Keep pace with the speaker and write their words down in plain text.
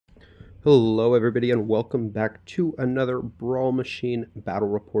Hello everybody and welcome back to another Brawlmachine battle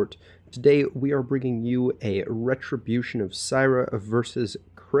report. Today we are bringing you a Retribution of Scyrah versus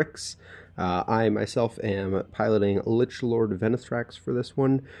Cryx. I myself am piloting Lich Lord Venethrax for this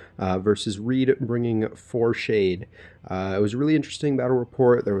one versus Reed bringing Goreshade. It was a really interesting battle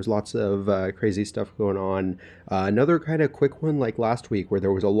report. There was lots of crazy stuff going on. Another kind of quick one like last week where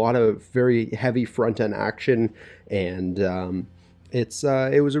there was a lot of very heavy front-end action and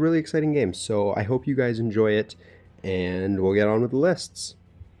it was a really exciting game, so I hope you guys enjoy it, and we'll get on with the lists.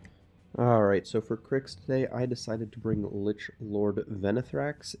 Alright, so for Cryx today, I decided to bring Lich Lord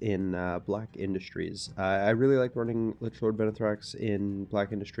Venethrax in Black Industries. I really like running Lich Lord Venethrax in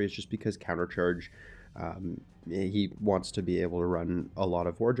Black Industries just because countercharge. He wants to be able to run a lot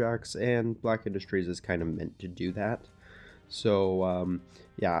of Warjacks, and Black Industries is kind of meant to do that. So,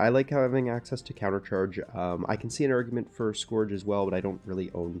 yeah, I like having access to countercharge. I can see an argument for Scourge as well, but I don't really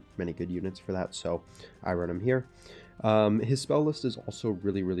own many good units for that, so I run him here. His spell list is also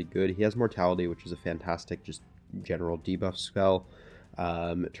really, really good. He has Mortality, which is a fantastic, just general debuff spell.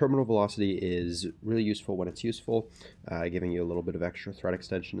 Terminal Velocity is really useful when it's useful, giving you a little bit of extra threat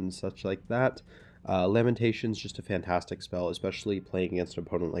extension and such like that. Lamentation's just a fantastic spell, especially playing against an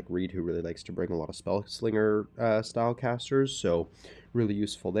opponent like Reed, who really likes to bring a lot of Spell Slinger style casters, so really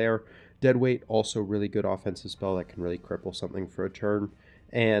useful there. Deadweight, also really good offensive spell that can really cripple something for a turn.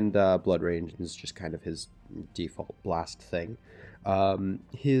 And Blood Range is just kind of his default blast thing.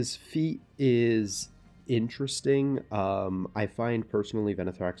 His feat is interesting. I find personally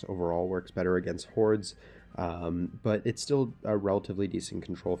Venethrax overall works better against hordes. But it's still a relatively decent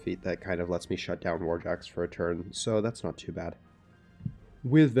control feat that kind of lets me shut down Warjacks for a turn, so that's not too bad.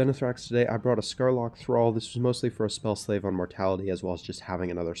 With Venethrax today, I brought a Skarlock Thrall. This was mostly for a spell slave on Mortality, as well as just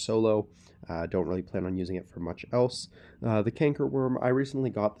having another solo. Don't really plan on using it for much else. The Cankerworm, I recently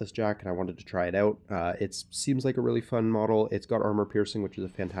got this jack and I wanted to try it out. It seems like a really fun model. It's got armor piercing, which is a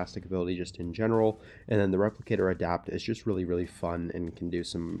fantastic ability just in general. And then the Replicator Adapt is just really, really fun and can do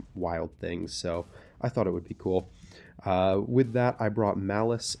some wild things. So I thought it would be cool. With that, I brought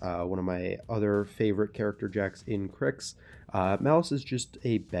Malice, one of my other favorite character jacks in Cryx. Malice is just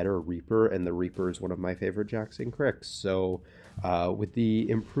a better Reaper, and the Reaper is one of my favorite jacks in Cryx. So with the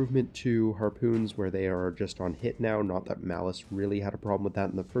improvement to Harpoons, where they are just on hit now, not that Malice really had a problem with that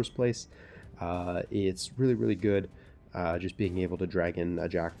in the first place, it's really, really good. Just being able to drag in a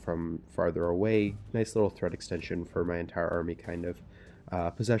jack from farther away, nice little threat extension for my entire army, kind of.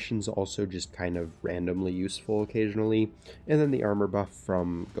 Possession's also just kind of randomly useful occasionally, and then the armor buff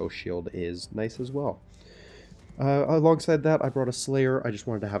from Ghyrrshyld is nice as well. Alongside that, I brought a Slayer. I just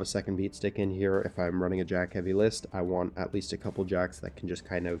wanted to have a second beat stick in here. If I'm running a jack heavy list, I want at least a couple jacks that can just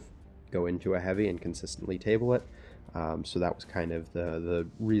kind of go into a heavy and consistently table it. So that was kind of the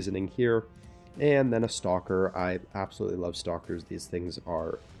reasoning here. And then a Stalker. I absolutely love Stalkers. These things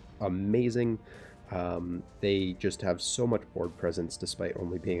are amazing. They just have so much board presence despite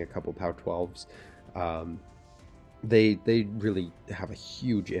only being a couple POW 12s. They really have a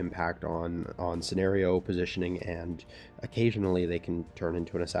huge impact on scenario positioning, and occasionally they can turn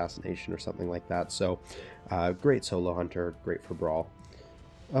into an assassination or something like that. So great solo hunter, great for Brawl.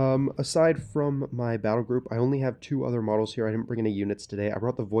 Aside from my battle group, I only have two other models here. I didn't bring any units today. I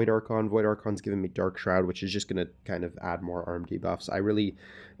brought the Void Archon. Void Archon's giving me Dark Shroud, which is just going to kind of add more arm debuffs. I really,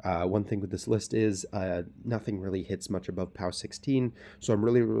 one thing with this list is nothing really hits much above POW 16, so I'm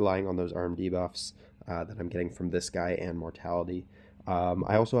really relying on those arm debuffs that I'm getting from this guy and Mortality.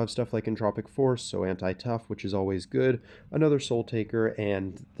 I also have stuff like Entropic Force, so anti-tough, which is always good, another Soul Taker,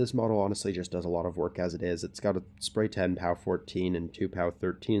 and this model honestly just does a lot of work as it is. It's got a Spray 10 POW 14 and 2 POW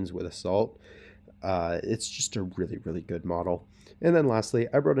 13s with Assault. It's just a really, really good model. And then lastly,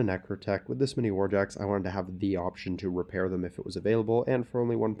 I brought a Necrotech. With this many Warjacks, I wanted to have the option to repair them if it was available, and for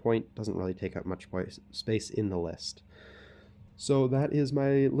only 1 point, doesn't really take up much space in the list. So that is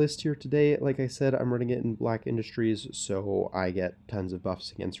my list here today. Like I said, I'm running it in Black Industries, so I get tons of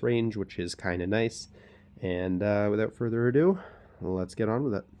buffs against range, which is kind of nice. And without further ado, let's get on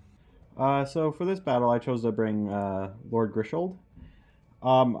with it. So for this battle, I chose to bring Lord Ghyrrshyld.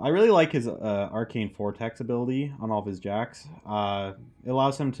 I really like his Arcane Vortex ability on all of his jacks. It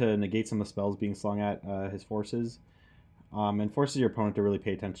allows him to negate some of the spells being slung at his forces, and forces your opponent to really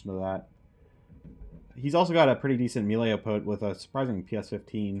pay attention to that. He's also got a pretty decent melee output with a surprising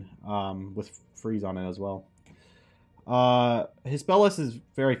PS15 with freeze on it as well. His spell list is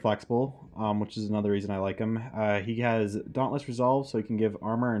very flexible, which is another reason I like him. He has Dauntless Resolve, so he can give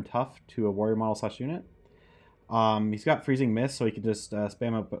armor and tough to a warrior model / unit. He's got Freezing Mist, so he can just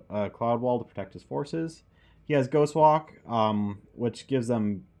spam up a Cloud Wall to protect his forces. He has Ghost Walk, which gives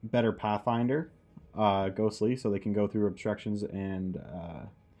them better Pathfinder, Ghostly, so they can go through obstructions and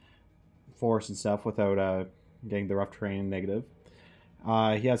forest and stuff without getting the rough terrain negative.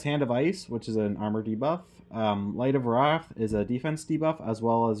 He has Hand of Ice, which is an armor debuff. Light of Wrath is a defense debuff, as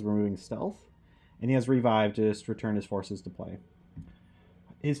well as removing stealth. And he has Revive to just return his forces to play.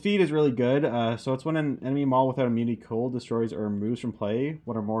 His feat is really good, so it's when an enemy model without immunity cold destroys or removes from play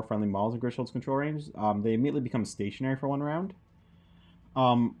one or more friendly models in Ghyrshyld's control range, they immediately become stationary for 1 round.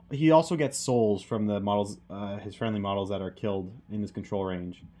 He also gets souls from the models, his friendly models that are killed in his control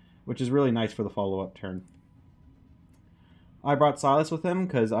range, which is really nice for the follow-up turn. I brought Sylys with him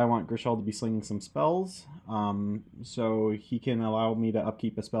because I want Ghyrrshyld to be slinging some spells, so he can allow me to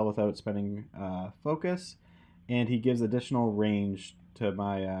upkeep a spell without spending focus, and he gives additional range to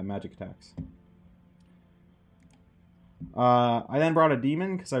my magic attacks. I then brought a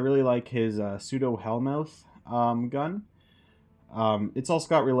Daemon because I really like his pseudo Hellmouth gun. It's all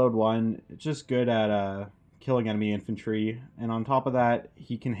Scott Reload 1. It's just good at killing enemy infantry, and on top of that,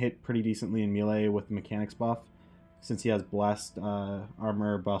 he can hit pretty decently in melee with the mechanics buff. Since he has Blessed,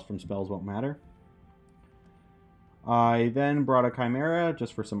 armor buffs from spells won't matter. I then brought a Chimera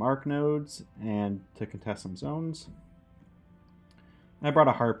just for some arc nodes and to contest some zones. I brought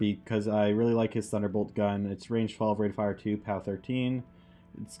a Harpy because I really like his Thunderbolt gun. It's range 12, rate of fire 2, POW 13.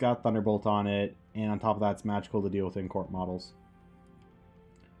 It's got Thunderbolt on it, and on top of that, it's magical to deal with in-court models.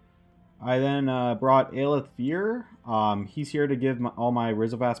 I then brought Aelyth Vyr. He's here to give all my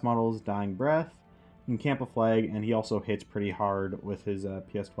Rysovass models Dying Breath. He can camp a flag, and he also hits pretty hard with his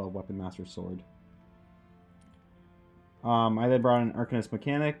PS12 Weapon Master Sword. I then brought an Arcanist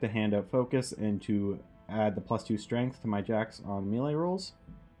Mechanik to hand out focus and to add the +2 strength to my jacks on melee rolls.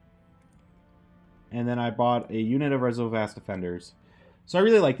 And then I bought a unit of Rysovass Defenders. So I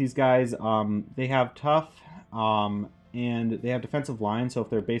really like these guys. They have tough, and they have defensive line, so if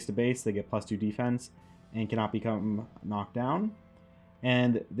they're base to base, they get +2 defense and cannot become knocked down.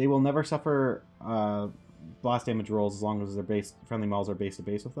 And they will never suffer blast damage rolls as long as their friendly models are base to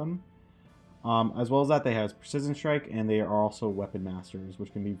base with them. As well as that, they have Precision Strike, and they are also Weapon Masters,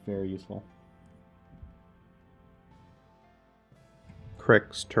 which can be very useful.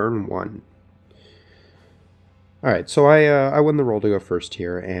 Cryx Turn 1. Alright, so I win the roll to go first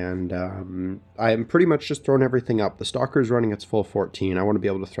here, and I'm pretty much just throwing everything up. The Stalker is running its full 14. I want to be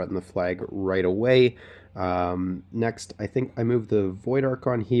able to threaten the flag right away. Next, I think I move the Void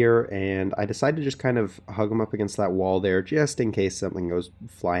Archon here, and I decide to just kind of hug him up against that wall there, just in case something goes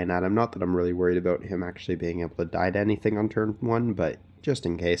flying at him. Not that I'm really worried about him actually being able to die to anything on turn 1, but just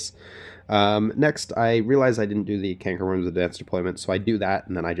in case. Next, I realize I didn't do the Cankerworm's advanced deployment, so I do that,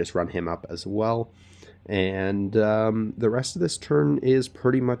 and then I just run him up as well. And the rest of this turn is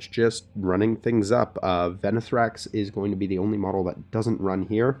pretty much just running things up. Venethrax is going to be the only model that doesn't run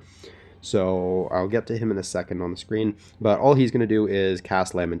here, so I'll get to him in a second on the screen. But all he's going to do is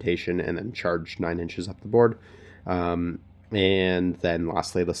cast Lamentation and then charge 9 inches up the board. And then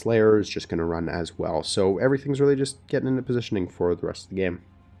lastly, the Slayer is just going to run as well. So everything's really just getting into positioning for the rest of the game.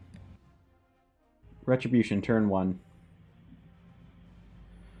 Retribution, turn 1.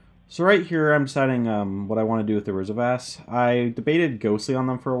 So right here, I'm deciding what I want to do with the Rysovass. I debated Ghostly on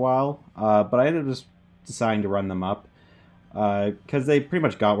them for a while, but I ended up just deciding to run them up. Because they pretty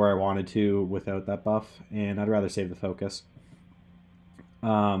much got where I wanted to without that buff, and I'd rather save the focus.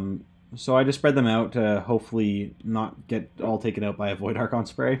 So I just spread them out to hopefully not get all taken out by a Void Archon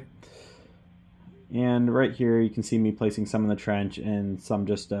spray. And right here you can see me placing some in the trench and some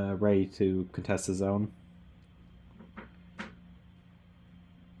just ready to contest the zone.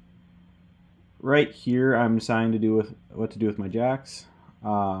 Right here I'm deciding to do what to do with my jacks.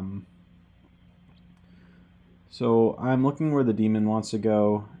 So I'm looking where the Daemon wants to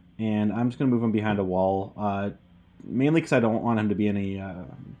go, and I'm just going to move him behind a wall, mainly because I don't want him to be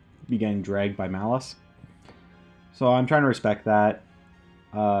getting dragged by Malice. So I'm trying to respect that,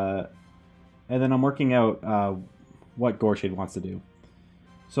 and then I'm working out what Goreshade wants to do.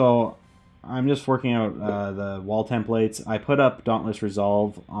 So I'm just working out the wall templates. I put up Dauntless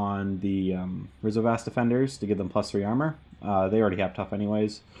Resolve on the Rysovass Defenders to give them +3 armor. They already have tough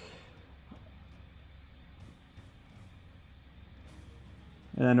anyways.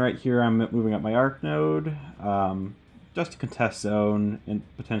 And then right here I'm moving up my arc node just to contest zone and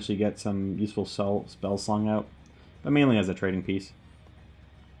potentially get some useful spells slung out, but mainly as a trading piece.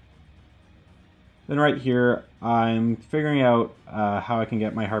 Then right here I'm figuring out how I can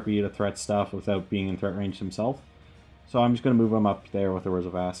get my Harpy to threat stuff without being in threat range himself. So I'm just going to move him up there with the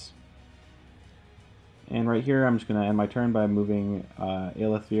Rysovass. And right here I'm just going to end my turn by moving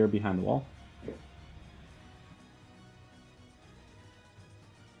Aelyth Vyr behind the wall.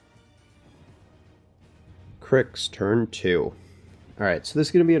 Cryx Turn 2. Alright, so this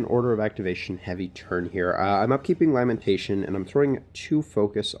is going to be an order of activation heavy turn here. I'm upkeeping Lamentation, and I'm throwing 2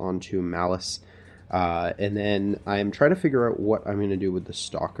 focus onto Malice. And then I'm trying to figure out what I'm going to do with the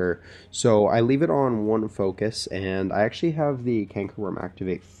Stalker. So I leave it on 1 focus, and I actually have the Cankerworm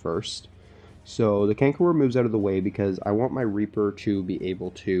activate first. So the Cankerworm moves out of the way because I want my Reaper to be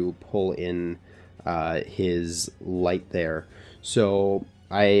able to pull in his light there. So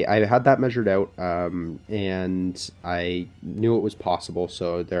I had that measured out, and I knew it was possible,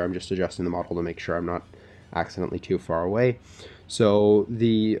 so there I'm just adjusting the model to make sure I'm not accidentally too far away. So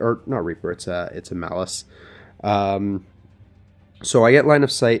not Reaper, it's a Malice. So I get line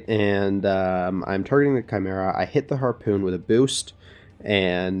of sight, and I'm targeting the Chimera. I hit the Harpoon with a boost,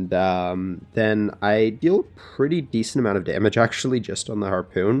 and then I deal a pretty decent amount of damage actually just on the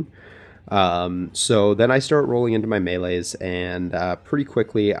Harpoon. So then I start rolling into my melees, and pretty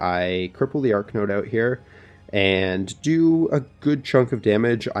quickly I cripple the Arc Node out here and do a good chunk of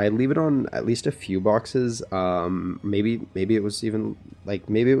damage. I leave it on at least a few boxes. Maybe it was even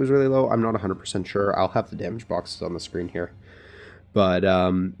maybe it was really low. I'm not 100% sure. I'll have the damage boxes on the screen here. But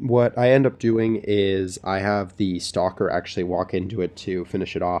what I end up doing is I have the Stalker actually walk into it to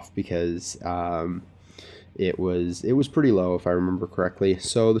finish it off because it was pretty low if I remember correctly.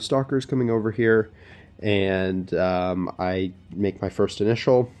 So the Stalker's coming over here, and I make my first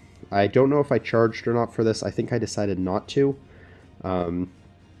initial. I don't know if I charged or not for this. I think I decided not to.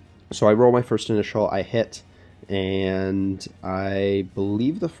 So I roll my first initial, I hit, and I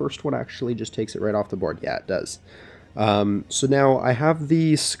believe the first one actually just takes it right off the board. Yeah, it does. So now I have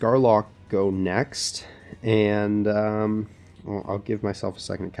the Skarlock go next, and well, I'll give myself a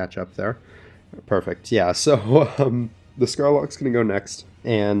second to catch up there. Perfect. Yeah, so the Skarlock's going to go next,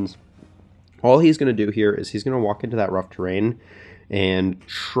 and all he's going to do here is he's going to walk into that rough terrain and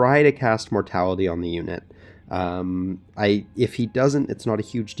try to cast Mortality on the unit. If he doesn't, it's not a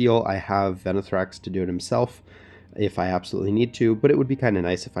huge deal. I have Venethrax to do it himself if I absolutely need to, but it would be kind of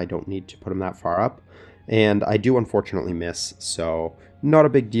nice if I don't need to put him that far up. And I do unfortunately miss, so not a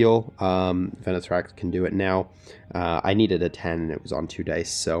big deal. Venethrax can do it now. I needed a 10 and it was on 2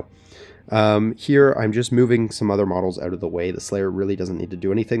 dice, so here I'm just moving some other models out of the way. The Slayer really doesn't need to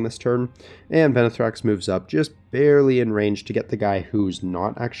do anything this turn, and Venethrax moves up just barely in range to get the guy who's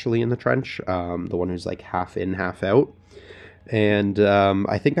not actually in the trench, the one who's like half in, half out. And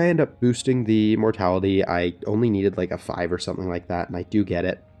I think I end up boosting the Mortality. I only needed like a 5 or something like that, and I do get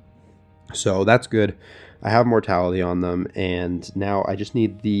it. So that's good. I have Mortality on them, and now I just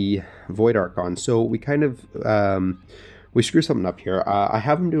need the Void Archon. So we kind of we screw something up here. I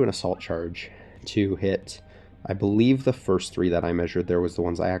have him do an assault charge to hit, I believe the first 3 that I measured there was the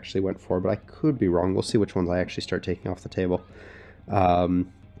ones I actually went for, but I could be wrong. We'll see which ones I actually start taking off the table. But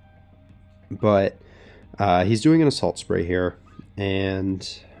he's doing an assault spray here, and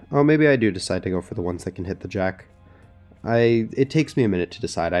oh, maybe I do decide to go for the ones that can hit the jack. It takes me a minute to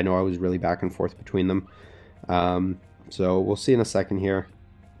decide. I know I was really back and forth between them. So we'll see in a second here.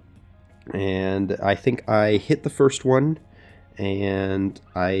 And I think I hit the first one, and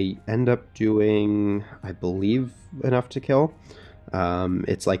I end up doing, I believe, enough to kill.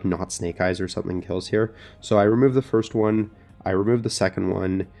 It's like not Snake Eyes or something kills here. So I remove the first one, I remove the second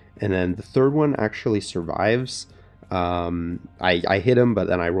one, and then the third one actually survives. I hit him, but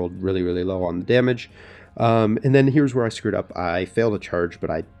then I rolled really, really low on the damage. And then here's where I screwed up. I failed a charge, but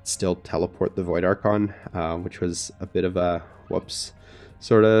I still teleport the Void Archon, which was a bit of a whoops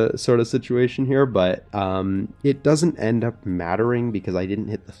sort of situation here, but it doesn't end up mattering because I didn't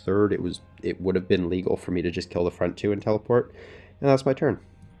hit the third. It would have been legal for me to just kill the front 2 and teleport, and that's my turn.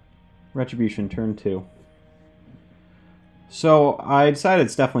 Retribution turn 2. So I decided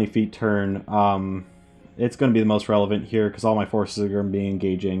it's definitely feat turn. It's going to be the most relevant here because all my forces are going to be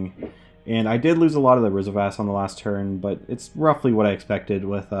engaging. And I did lose a lot of the Rysovass on the last turn, but it's roughly what I expected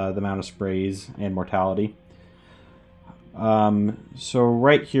with the amount of sprays and Mortality. So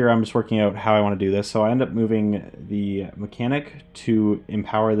right here I'm just working out how I want to do this. So I end up moving the Mechanik to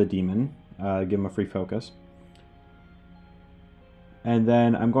empower the Demon, give him a free focus. And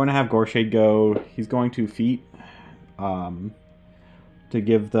then I'm going to have Goreshade go. He's going to feat to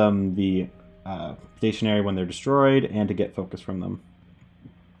give them the stationary when they're destroyed and to get focus from them.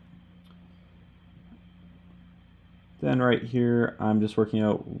 Then right here, I'm just working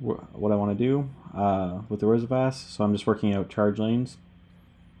out what I want to do with the Rysovass. So I'm just working out charge lanes.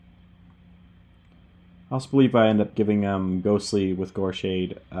 I also believe I end up giving Ghostly with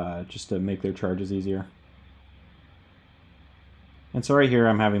Goreshade just to make their charges easier. And so right here,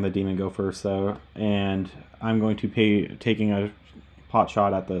 I'm having the Demon go first though, and I'm going to taking a pot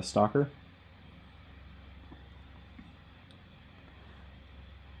shot at the Stalker.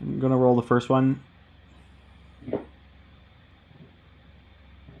 first one.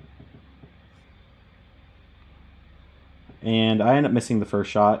 And I end up missing the first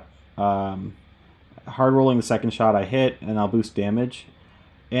shot. Hard rolling the second shot, I hit, and I'll boost damage.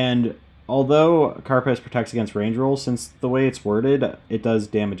 And although Carapace protects against range rolls, since the way it's worded, it does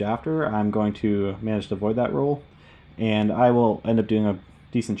damage after, I'm going to manage to avoid that roll. And I will end up doing a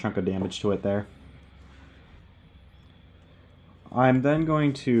decent chunk of damage to it there. I'm then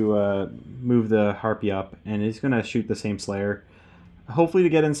going to move the Harpy up, and he's going to shoot the same Slayer. Hopefully to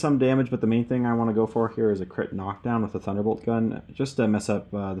get in some damage, but the main thing I want to go for here is a crit knockdown with a Thunderbolt gun, just to mess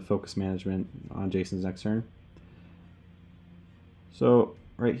up the focus management on Jason's next turn. So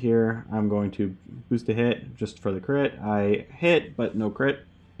right here, I'm going to boost a hit just for the crit. I hit, but no crit,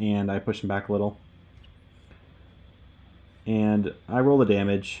 and I push him back a little. And I roll the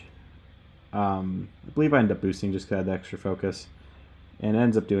damage. I believe I end up boosting just because I had the extra focus. And it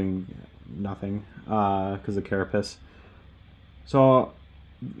ends up doing nothing because of Carapace. So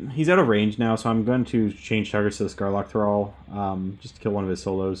he's out of range now, so I'm going to change targets to the Skarlock Thrall just to kill one of his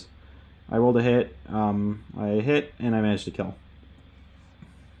solos. I rolled a hit, I hit, and I managed to kill.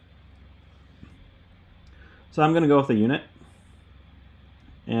 So I'm going to go with the unit,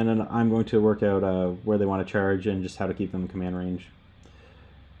 and then I'm going to work out where they want to charge and just how to keep them in command range.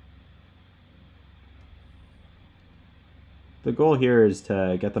 The goal here is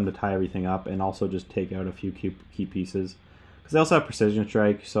to get them to tie everything up and also just take out a few key pieces. Because they also have Precision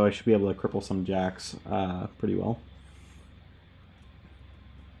Strike, so I should be able to cripple some jacks pretty well.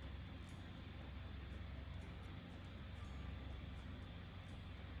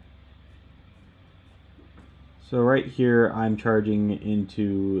 So right here I'm charging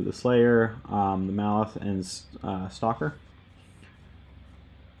into the Slayer, the Malice, and Stalker.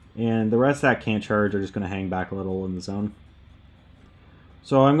 And the rest that can't charge are just going to hang back a little in the zone.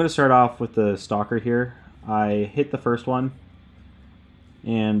 So I'm going to start off with the Stalker here. I hit the first one,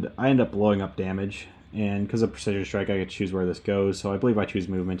 and I end up blowing up damage. And because of Precision Strike, I get to choose where this goes. So I believe I choose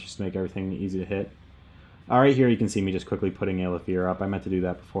movement just to make everything easy to hit. Alright, here you can see me just quickly putting Aelyth Vyr up. I meant to do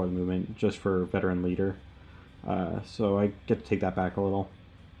that before the movement, just for Veteran Leader. So I get to take that back a little.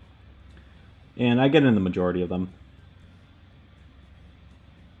 And I get in the majority of them.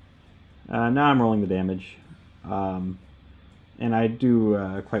 Now I'm rolling the damage. And I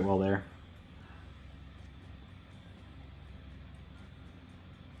do quite well there.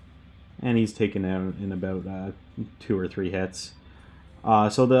 And he's taken out in about 2 or 3 hits.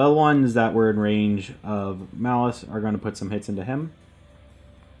 So the other ones that were in range of Malice are going to put some hits into him.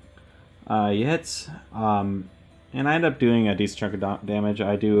 He hits, and I end up doing a decent chunk of damage.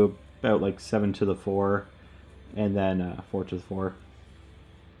 I do about like 7 to the 4, and then 4 to the 4.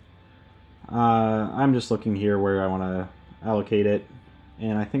 I'm just looking here where I want to allocate it,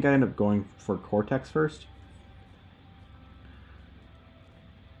 and I think I end up going for Cortex first.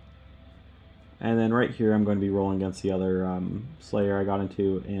 And then right here I'm going to be rolling against the other Slayer I got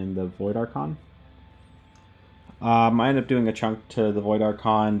into in the Void Archon. I end up doing a chunk to the Void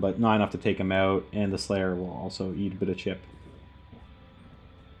Archon, but not enough to take him out, and the Slayer will also eat a bit of chip.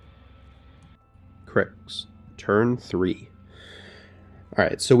 Cryx Turn 3.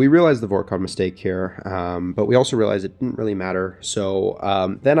 Alright, so we realized the Vorkon mistake here, but we also realized it didn't really matter. So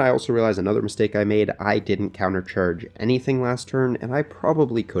then I also realized another mistake I made. I didn't countercharge anything last turn, and I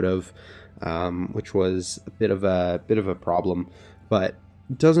probably could have, which was a bit of a problem, but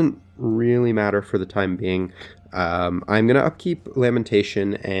it doesn't really matter for the time being. I'm going to upkeep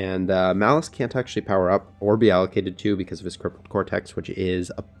Lamentation, and Malice can't actually power up or be allocated to because of his Crippled Cortex, which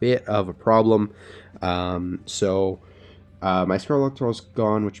is a bit of a problem. My Skarlock Thrall's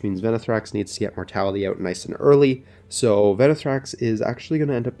gone, which means Venethrax needs to get Mortality out nice and early. So Venethrax is actually going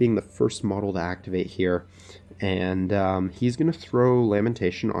to end up being the first model to activate here. And he's going to throw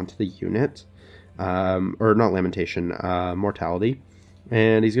Lamentation onto the unit. Or not Lamentation, Mortality.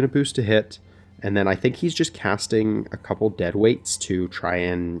 And he's going to boost a hit. And then I think he's just casting a couple dead weights to try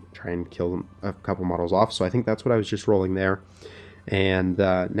and kill a couple models off. So I think that's what I was just rolling there. And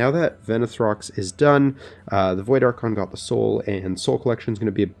now that Venethrax is done, the Void Archon got the Soul, and Soul Collection is going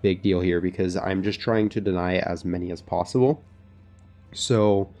to be a big deal here because I'm just trying to deny as many as possible.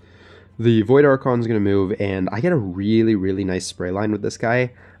 So the Void Archon is going to move, and I get a really, really nice spray line with this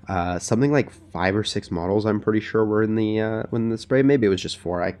guy. Something like 5 or 6 models, I'm pretty sure, were in the spray. Maybe it was just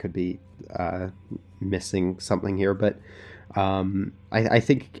 4. I could be missing something here, but I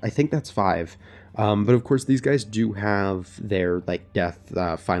think that's 5. But of course, these guys do have their like death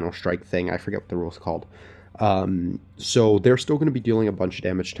final strike thing. I forget what the rule's called. So they're still going to be dealing a bunch of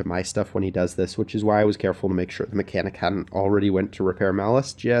damage to my stuff when he does this, which is why I was careful to make sure the Mechanik hadn't already went to repair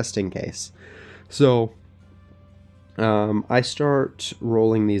Malice, just in case. So I start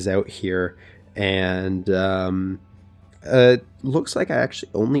rolling these out here, and looks like I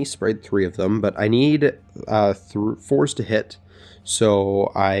actually only sprayed 3 of them, but I need 4s to hit.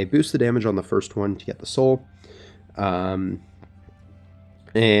 So I boost the damage on the first one to get the soul.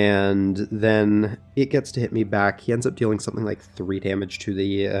 And then it gets to hit me back. He ends up dealing something like 3 damage to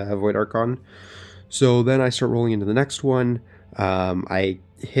the Void Archon. So then I start rolling into the next one. I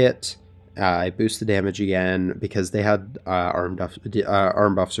hit, I boost the damage again because they had arm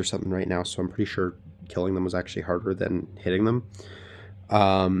buffs or something right now, so I'm pretty sure killing them was actually harder than hitting them.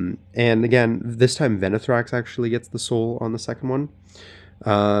 And again, this time Venethrax actually gets the soul on the second one.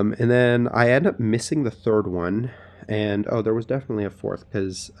 And then I end up missing the third one. And, oh, there was definitely a fourth,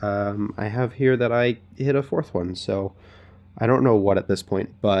 because I have here that I hit a fourth one, so I don't know what at this point.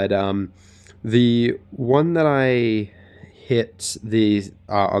 But the one that I hit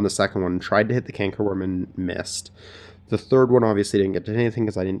on the second one, tried to hit the Cankerworm and missed. The third one obviously didn't get to anything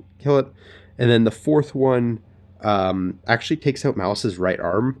because I didn't kill it. And then the fourth one actually takes out Malice's right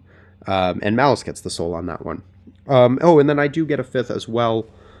arm, and Malice gets the soul on that one. Oh, and then I do get a fifth as well.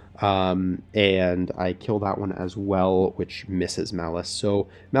 And I kill that one as well, which misses Malice. So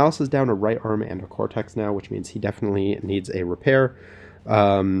Malice is down a right arm and a cortex now, which means he definitely needs a repair.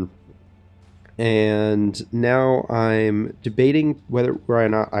 And now I'm debating whether or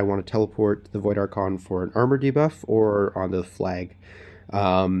not I want to teleport the Void Archon for an armor debuff or onto the flag.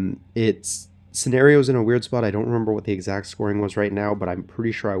 It's scenario's in a weird spot. I don't remember what the exact scoring was right now, but I'm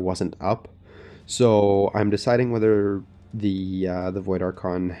pretty sure I wasn't up. So I'm deciding whether the Void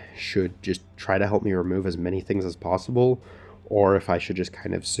Archon should just try to help me remove as many things as possible, or if I should just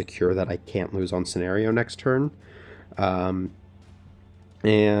kind of secure that I can't lose on scenario next turn. And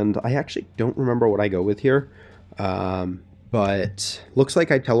I actually don't remember what I go with here, but looks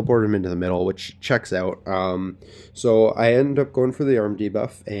like I teleport him into the middle, which checks out. So I end up going for the arm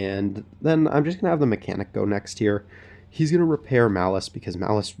debuff, and then I'm just gonna have the Mechanik go next here. He's gonna repair Malice because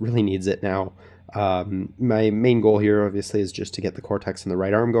Malice really needs it now. My main goal here obviously is just to get the cortex and the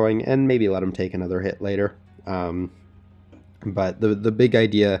right arm going and maybe let him take another hit later. But the big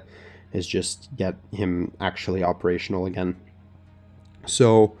idea is just get him actually operational again.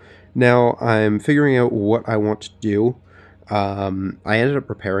 So now I'm figuring out what I want to do. I ended up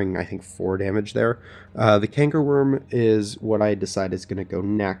repairing, I think, 4 damage there. The Cankerworm is what I decide is going to go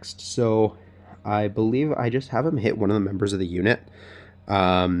next. So I believe I just have him hit one of the members of the unit.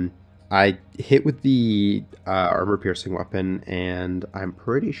 I hit with the armor-piercing weapon, and I'm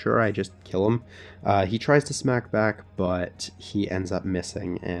pretty sure I just kill him. He tries to smack back, but he ends up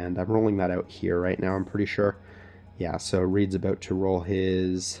missing, and I'm rolling that out here right now, I'm pretty sure. Yeah, so Reed's about to roll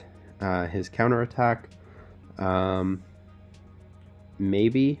his counterattack.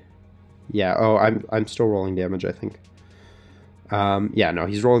 Maybe? Yeah, oh, I'm still rolling damage, I think. Yeah, no,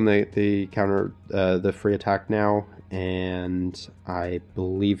 he's rolling the counter, the free attack now, and I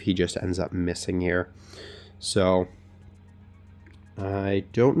believe he just ends up missing here. So I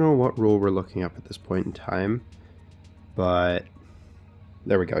don't know what rule we're looking up at this point in time, but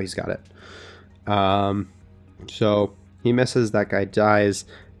there we go, he's got it. So he misses, that guy dies,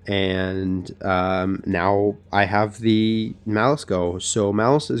 and now I have the Malice go. So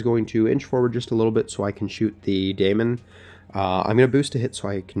Malice is going to inch forward just a little bit so I can shoot the Daemon. I'm going to boost a hit so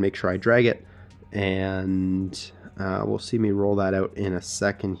I can make sure I drag it, and we'll see me roll that out in a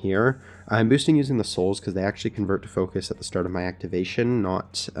second here. I'm boosting using the souls because they actually convert to focus at the start of my activation,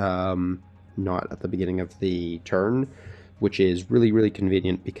 not at the beginning of the turn, which is really, really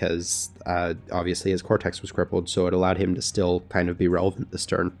convenient because obviously his cortex was crippled, so it allowed him to still kind of be relevant this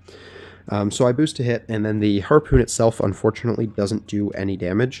turn. So I boost a hit, and then the Harpoon itself unfortunately doesn't do any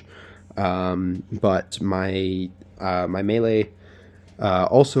damage, but my melee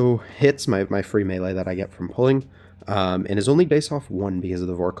also hits my free melee that I get from pulling, and is only dice off 1 because of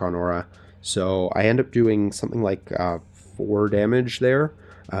the Vorkon aura. So I end up doing something like 4 damage there.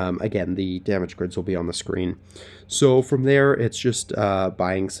 Again, the damage grids will be on the screen. So from there, it's just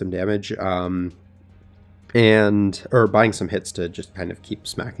buying some damage, or buying some hits to just kind of keep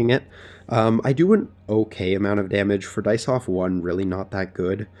smacking it. I do an okay amount of damage for dice off 1, really not that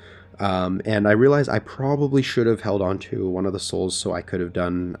good. And I realized I probably should have held on to one of the souls so I could have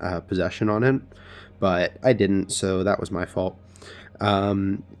done possession on it, but I didn't, so that was my fault.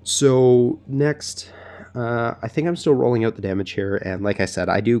 So next, I think I'm still rolling out the damage here, and like I said,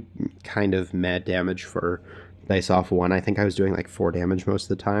 I do kind of mad damage for dice off 1. I think I was doing like 4 damage most of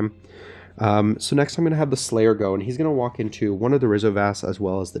the time. So next I'm going to have the Slayer go, and he's going to walk into one of the Rysovass as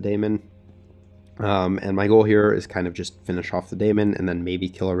well as the Daemon. And my goal here is kind of just finish off the Daemon and then maybe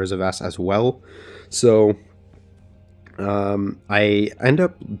kill a Rysovass as well. So I end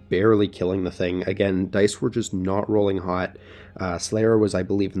up barely killing the thing. Again, dice were just not rolling hot. Slayer was, I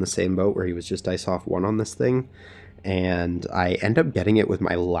believe, in the same boat where he was just dice off 1 on this thing. And I end up getting it with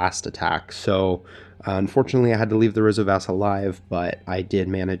my last attack. So unfortunately I had to leave the Rysovass alive, but I did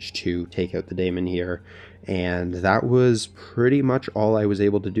manage to take out the Daemon here. And that was pretty much all I was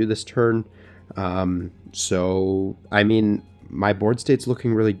able to do this turn. So, I mean, my board state's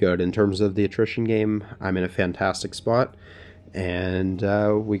looking really good. In terms of the attrition game, I'm in a fantastic spot. And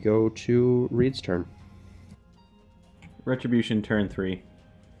we go to Reed's turn. Retribution Turn 3.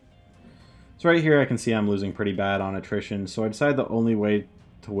 So right here I can see I'm losing pretty bad on attrition, so I decided the only way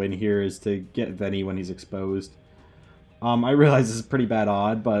to win here is to get Veni when he's exposed. I realize this is pretty bad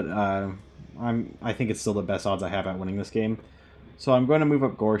odd, but I think it's still the best odds I have at winning this game. So I'm going to move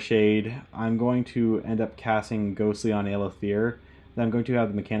up Goreshade. I'm going to end up casting Ghostly on Aelyth Vyr. Then I'm going to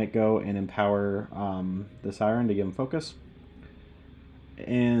have the Mechanik go and empower the Siren to give him focus.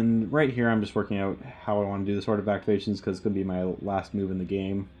 And right here I'm just working out how I want to do the Sword of Activations because it's going to be my last move in the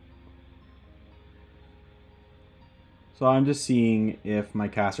game. So I'm just seeing if my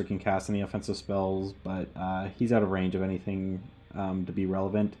caster can cast any offensive spells, but he's out of range of anything to be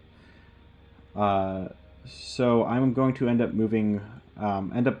relevant. So I'm going to end up moving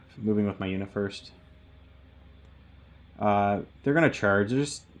with my unit first. They're going to charge. They're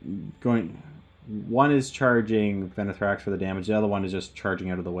just going. One is charging Venethrax for the damage. The other one is just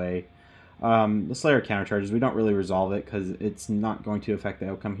charging out of the way. The Slayer counter charges. We don't really resolve it because it's not going to affect the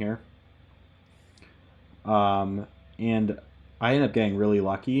outcome here. And I end up getting really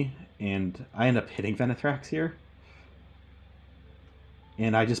lucky, and I end up hitting Venethrax here.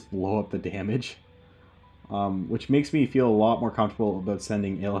 And I just blow up the damage. Which makes me feel a lot more comfortable about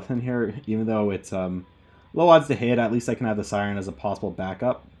sending Aelyth in here, even though it's low odds to hit. At least I can have the Siren as a possible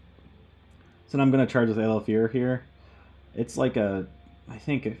backup. So now I'm going to charge with Aelyth Vyr here. It's like I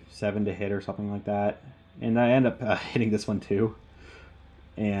think a 7 to hit or something like that. And I end up hitting this one too.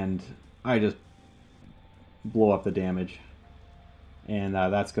 And I just blow up the damage. And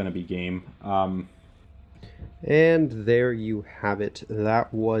that's going to be game. And there you have it.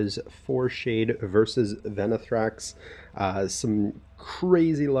 That was Goreshade versus Venethrax. Some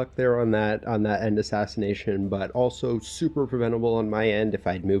crazy luck there on that end assassination, but also super preventable on my end. If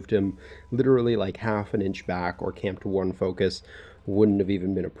I'd moved him literally like half an inch back or camped 1 focus, wouldn't have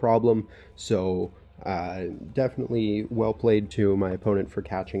even been a problem. So definitely well played to my opponent for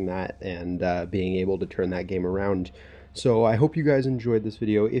catching that and being able to turn that game around. So I hope you guys enjoyed this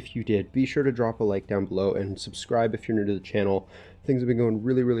video. If you did, be sure to drop a like down below and subscribe if you're new to the channel. Things have been going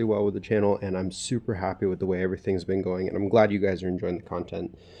really, really well with the channel, and I'm super happy with the way everything's been going, and I'm glad you guys are enjoying the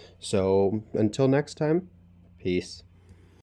content. So until next time, peace.